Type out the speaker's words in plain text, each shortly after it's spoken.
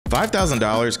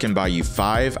$5,000 can buy you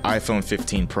 5 iPhone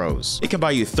 15 Pros. It can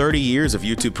buy you 30 years of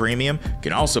YouTube Premium,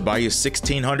 can also buy you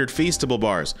 1,600 Feastable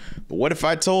bars. But what if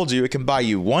I told you it can buy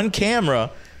you one camera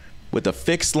with a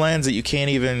fixed lens that you can't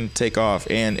even take off,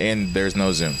 and there's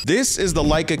no zoom? This is the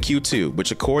Leica Q2,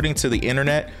 which according to the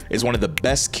internet is one of the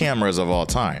best cameras of all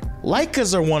time.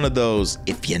 Leicas are one of those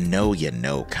if you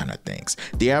know kind of things.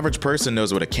 The average person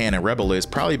knows what a Canon Rebel is,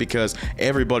 probably because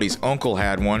everybody's uncle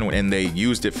had one and they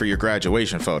used it for your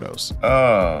graduation photos.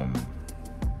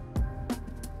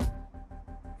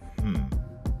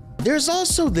 There's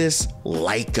also this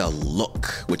Leica look,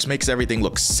 which makes everything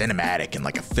look cinematic and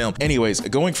like a film. Anyways,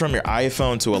 going from your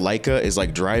iPhone to a Leica is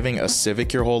like driving a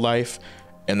Civic your whole life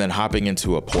and then hopping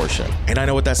into a Porsche. And I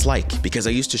know what that's like because I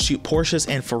used to shoot Porsches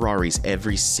and Ferraris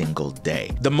every single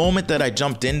day. The moment that I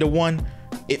jumped into one,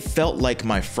 it felt like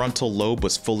my frontal lobe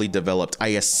was fully developed. I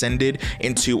ascended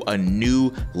into a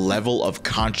new level of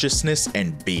consciousness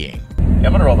and being. Yeah,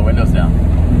 I'm gonna roll the windows down.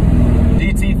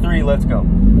 DT3, let's go.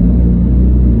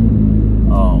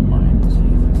 Oh my Jesus.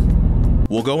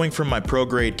 Will going from my pro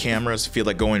grade cameras feel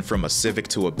like going from a Civic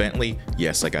to a Bentley?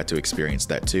 Yes, I got to experience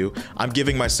that too. I'm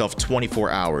giving myself 24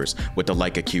 hours with the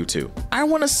Leica Q2. I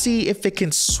want to see if it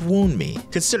can swoon me.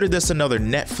 Consider this another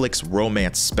Netflix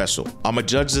romance special. I'ma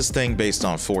judge this thing based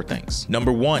on 4 things.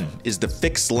 Number 1, is the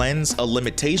fixed lens a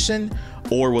limitation,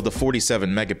 or will the 47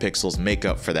 megapixels make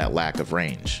up for that lack of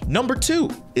range? Number 2,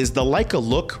 is the Leica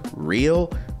look real,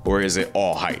 or is it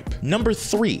all hype? Number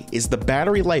 3, is the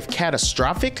battery life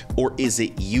catastrophic, or is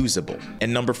it usable?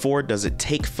 And number 4, does it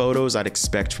take photos I'd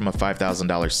expect from a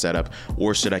 $5,000 setup,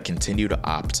 or should I continue to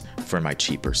opt for my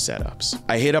cheaper setups?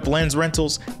 I hit up lens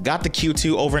rentals, got the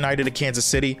Q2 overnighted to Kansas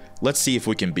City. Let's see if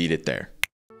we can beat it there.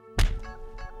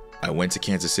 I went to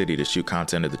Kansas City to shoot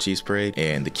content of the Chiefs Parade,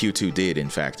 and the Q2 did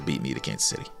in fact beat me to Kansas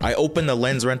City. I opened the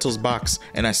lens rentals box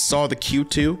and I saw the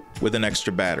Q2 with an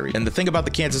extra battery. And the thing about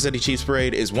the Kansas City Chiefs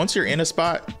Parade is once you're in a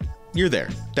spot, you're there.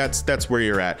 That's where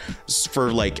you're at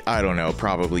for like, I don't know,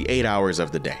 probably 8 hours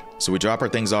of the day. So we drop our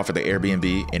things off at the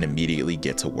Airbnb and immediately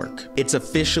get to work. It's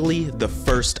officially the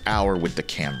first hour with the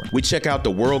camera. We check out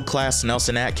the world-class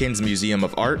Nelson Atkins Museum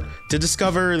of Art to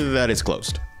discover that it's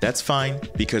closed. That's fine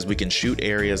because we can shoot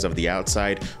areas of the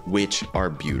outside which are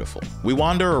beautiful. We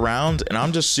wander around and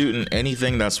I'm just shooting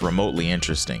anything that's remotely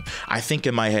interesting. I think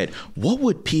in my head, what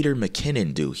would Peter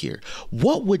McKinnon do here?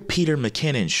 What would Peter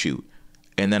McKinnon shoot?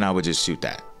 And then I would just shoot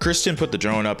that. Christian put the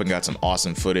drone up and got some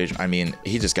awesome footage. I mean,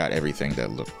 he just got everything that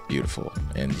looked beautiful.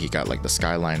 And he got like the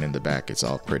skyline in the back. It's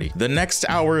all pretty. The next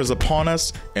hour is upon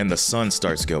us and the sun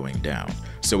starts going down.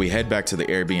 So we head back to the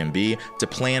Airbnb to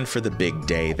plan for the big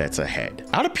day that's ahead.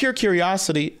 Out of pure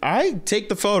curiosity, I take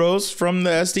the photos from the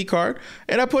SD card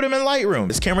and I put them in Lightroom.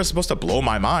 This camera's supposed to blow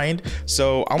my mind.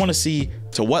 So I want to see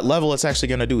to what level it's actually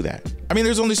going to do that. I mean,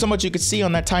 there's only so much you could see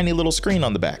on that tiny little screen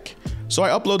on the back. So I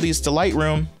upload these to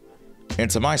Lightroom, and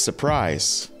to my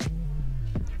surprise,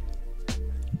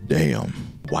 damn.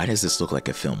 Why does this look like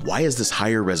a film? Why is this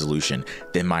higher resolution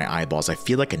than my eyeballs? I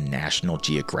feel like a National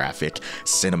Geographic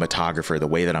cinematographer, the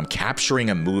way that I'm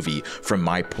capturing a movie from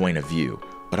my point of view.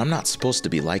 But I'm not supposed to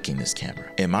be liking this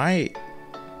camera. Am I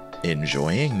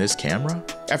enjoying this camera?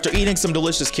 After eating some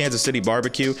delicious Kansas City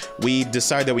barbecue, we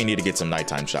decide that we need to get some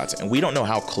nighttime shots, and we don't know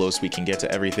how close we can get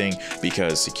to everything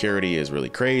because security is really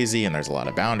crazy and there's a lot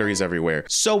of boundaries everywhere.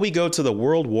 So we go to the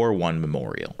World War I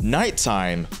Memorial.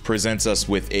 Nighttime presents us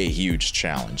with a huge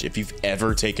challenge. If you've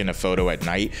ever taken a photo at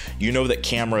night, you know that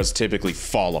cameras typically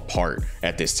fall apart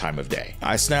at this time of day.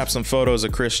 I snap some photos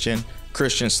of Christian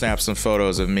snaps some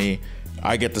photos of me.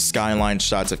 I get the skyline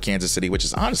shots of Kansas City, which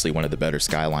is honestly one of the better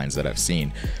skylines that I've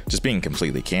seen, just being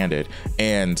completely candid.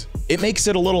 And it makes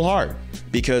it a little hard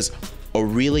because a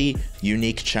really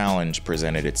unique challenge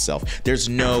presented itself. There's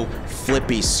no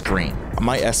flippy screen.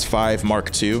 My S5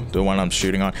 Mark II, the one I'm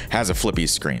shooting on, has a flippy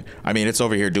screen. I mean, it's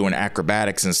over here doing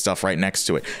acrobatics and stuff right next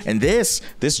to it. And this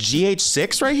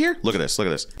GH6 right here, look at this, look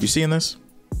at this. You seeing this?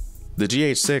 The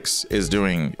GH6 is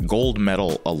doing gold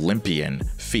medal Olympian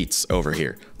feats over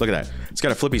here. Look at that. It's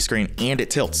got a flippy screen and it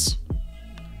tilts.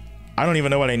 I don't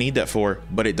even know what I need that for,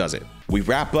 but it does it. We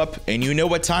wrap up and you know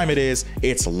what time it is.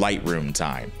 It's Lightroom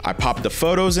time. I pop the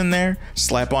photos in there,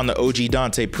 slap on the OG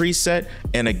Dante preset,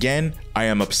 and again, I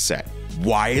am upset.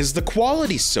 Why is the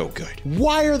quality so good?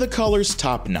 Why are the colors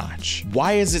top notch?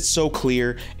 Why is it so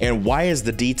clear? And why is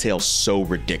the detail so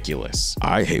ridiculous?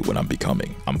 I hate what I'm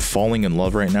becoming. I'm falling in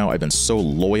love right now. I've been so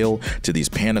loyal to these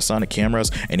Panasonic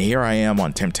cameras, and here I am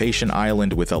on Temptation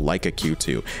Island with a Leica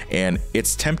Q2, and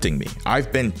it's tempting me.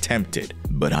 I've been tempted,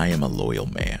 but I am a loyal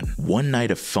man. One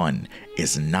night of fun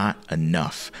is not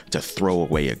enough to throw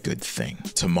away a good thing.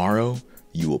 Tomorrow,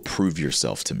 you will prove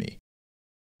yourself to me.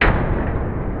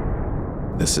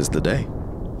 This is the day,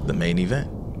 the main event,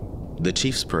 the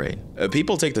Chiefs Parade.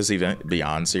 People take this event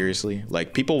beyond seriously.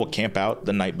 Like, people will camp out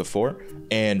the night before,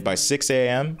 and by 6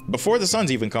 a.m., before the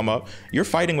sun's even come up, you're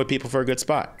fighting with people for a good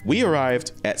spot. We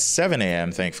arrived at 7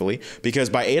 a.m., thankfully, because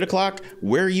by 8 o'clock,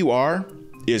 where you are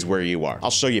is where you are.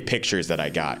 I'll show you pictures that I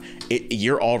got.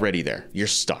 You're already there. You're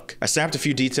stuck. I snapped a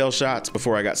few detail shots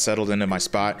before I got settled into my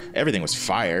spot. Everything was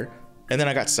fire, and then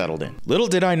I got settled in. Little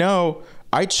did I know,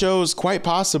 I chose quite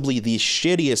possibly the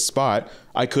shittiest spot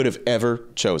I could have ever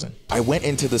chosen. I went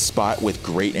into the spot with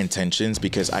great intentions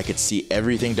because I could see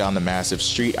everything down the massive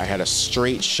street. I had a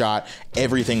straight shot.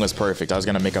 Everything was perfect. I was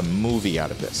gonna make a movie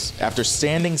out of this. After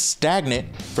standing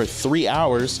stagnant for 3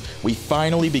 hours, we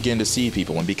finally begin to see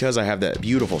people. And because I have that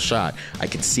beautiful shot, I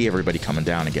can see everybody coming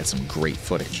down and get some great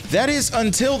footage. That is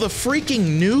until the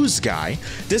freaking news guy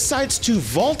decides to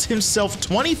vault himself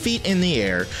 20 feet in the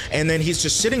air. And then he's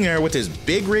just sitting there with his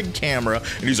big rig camera.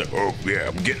 And he's like, oh yeah,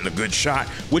 I'm getting a good shot,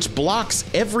 which blocks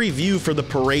every view for the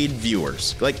parade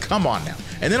viewers. Like, come on now.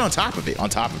 And then on top of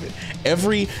it,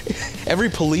 every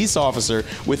police officer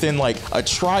within like a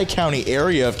tri-county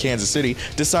area of Kansas City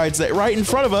decides that right in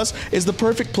front of us is the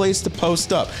perfect place to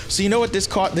post up. So you know what this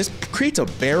creates a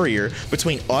barrier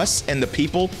between us and the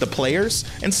people, the players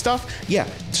and stuff. Yeah,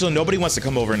 so nobody wants to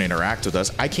come over and interact with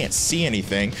us. I can't see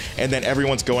anything, and then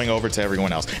everyone's going over to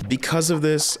everyone else. Because of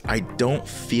this, I don't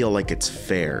feel like it's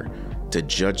fair to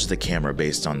judge the camera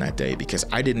based on that day, because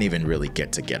I didn't even really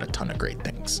get a ton of great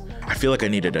things. I feel like I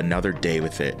needed another day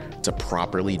with it to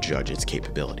properly judge its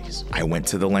capabilities. I went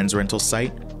to the lens rental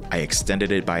site, I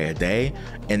extended it by a day,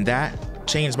 and that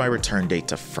changed my return date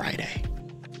to Friday.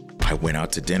 I went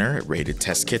out to dinner at Rated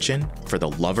Test Kitchen for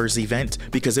the Lovers event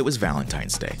because it was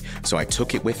Valentine's Day. So I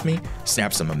took it with me,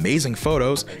 snapped some amazing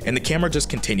photos, and the camera just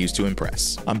continues to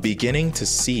impress. I'm beginning to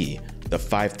see the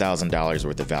 $5,000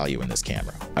 worth of value in this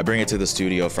camera. I bring it to the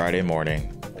studio Friday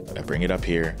morning, I bring it up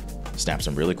here, snap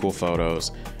some really cool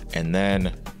photos, and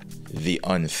then the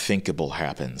unthinkable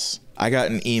happens. I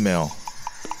got an email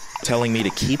telling me to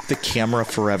keep the camera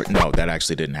forever. No, that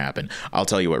actually didn't happen. I'll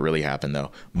tell you what really happened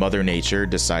though. Mother Nature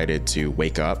decided to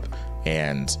wake up,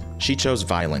 and she chose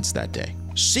violence that day.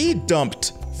 She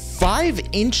dumped 5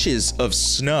 inches of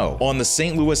snow on the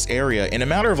St. Louis area in a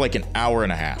matter of like an hour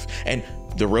and a half. And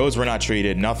the roads were not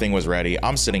treated, nothing was ready.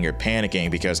 I'm sitting here panicking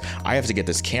because I have to get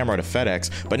this camera to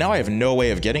FedEx, but now I have no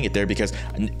way of getting it there because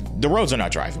the roads are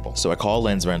not drivable. So I call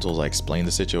Lens Rentals, I explain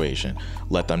the situation,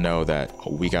 let them know that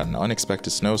we got an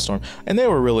unexpected snowstorm, and they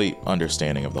were really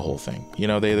understanding of the whole thing. You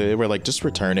know, they were like, just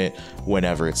return it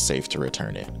whenever it's safe to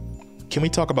return it. Can we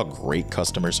talk about great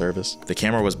customer service? The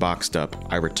camera was boxed up,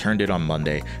 I returned it on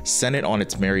Monday, sent it on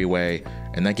its merry way,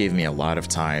 and that gave me a lot of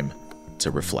time to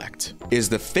reflect. Is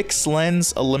the fixed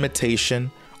lens a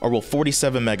limitation, or will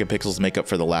 47 megapixels make up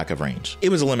for the lack of range? It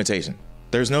was a limitation.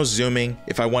 There's no zooming.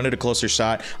 If I wanted a closer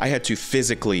shot, I had to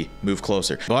physically move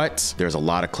closer. But there's a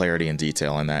lot of clarity and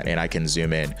detail in that, and I can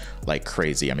zoom in like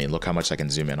crazy. I mean, look how much I can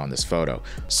zoom in on this photo.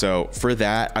 So for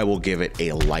that, I will give it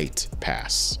a light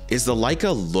pass. Is the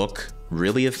Leica look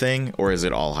really a thing, or is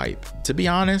it all hype? To be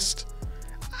honest,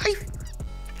 I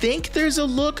think there's a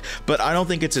look, but I don't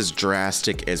think it's as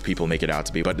drastic as people make it out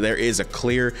to be. But there is a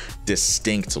clear,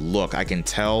 distinct look. I can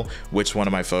tell which one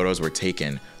of my photos were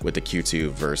taken with the Q2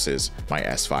 versus my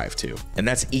S5 II. And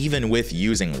that's even with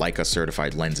using Leica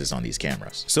certified lenses on these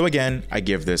cameras. So again, I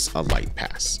give this a light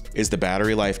pass. Is the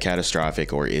battery life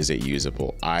catastrophic, or is it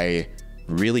usable? I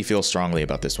really feel strongly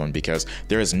about this one because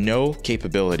there is no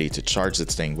capability to charge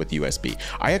this thing with USB.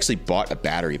 I actually bought a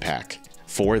battery pack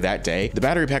for that day. The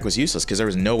battery pack was useless because there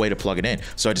was no way to plug it in.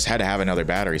 So I just had to have another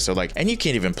battery. So like, and you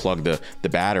can't even plug the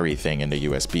battery thing into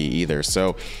USB either.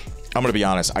 So I'm gonna be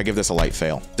honest, I give this a light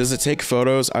fail. Does it take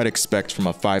photos I'd expect from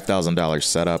a $5,000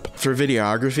 setup? For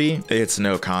videography, it's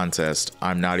no contest.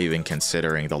 I'm not even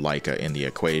considering the Leica in the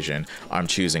equation. I'm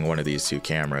choosing one of these two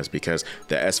cameras because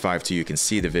the S5 II, you can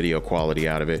see the video quality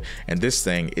out of it. And this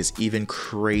thing is even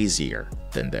crazier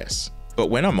than this. But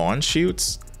when I'm on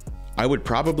shoots, I would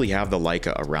probably have the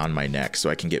Leica around my neck so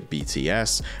I can get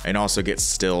BTS and also get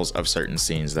stills of certain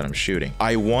scenes that I'm shooting.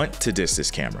 I want to diss this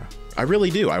camera. I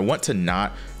really do. I want to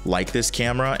not like this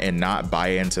camera and not buy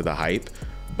into the hype,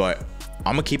 but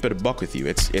I'm gonna keep it a buck with you.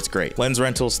 It's great. Lens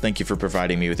Rentals, thank you for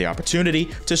providing me with the opportunity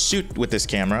to shoot with this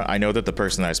camera. I know that the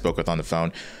person that I spoke with on the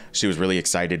phone, she was really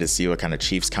excited to see what kind of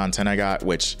Chiefs content I got,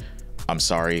 which I'm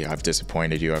sorry, I've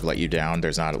disappointed you, I've let you down.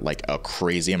 There's not like a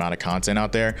crazy amount of content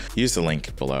out there. Use the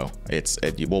link below.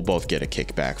 We'll both get a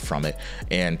kickback from it.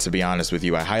 And to be honest with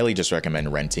you, I highly just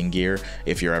recommend renting gear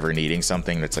if you're ever needing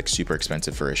something that's like super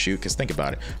expensive for a shoot. Because think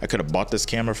about it, I could have bought this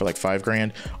camera for like $5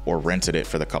 grand or rented it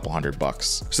for the couple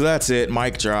 $100. So that's it,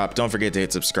 mic drop. Don't forget to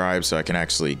hit subscribe so I can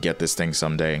actually get this thing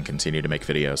someday and continue to make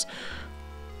videos.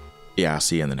 Yeah, I'll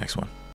see you in the next one.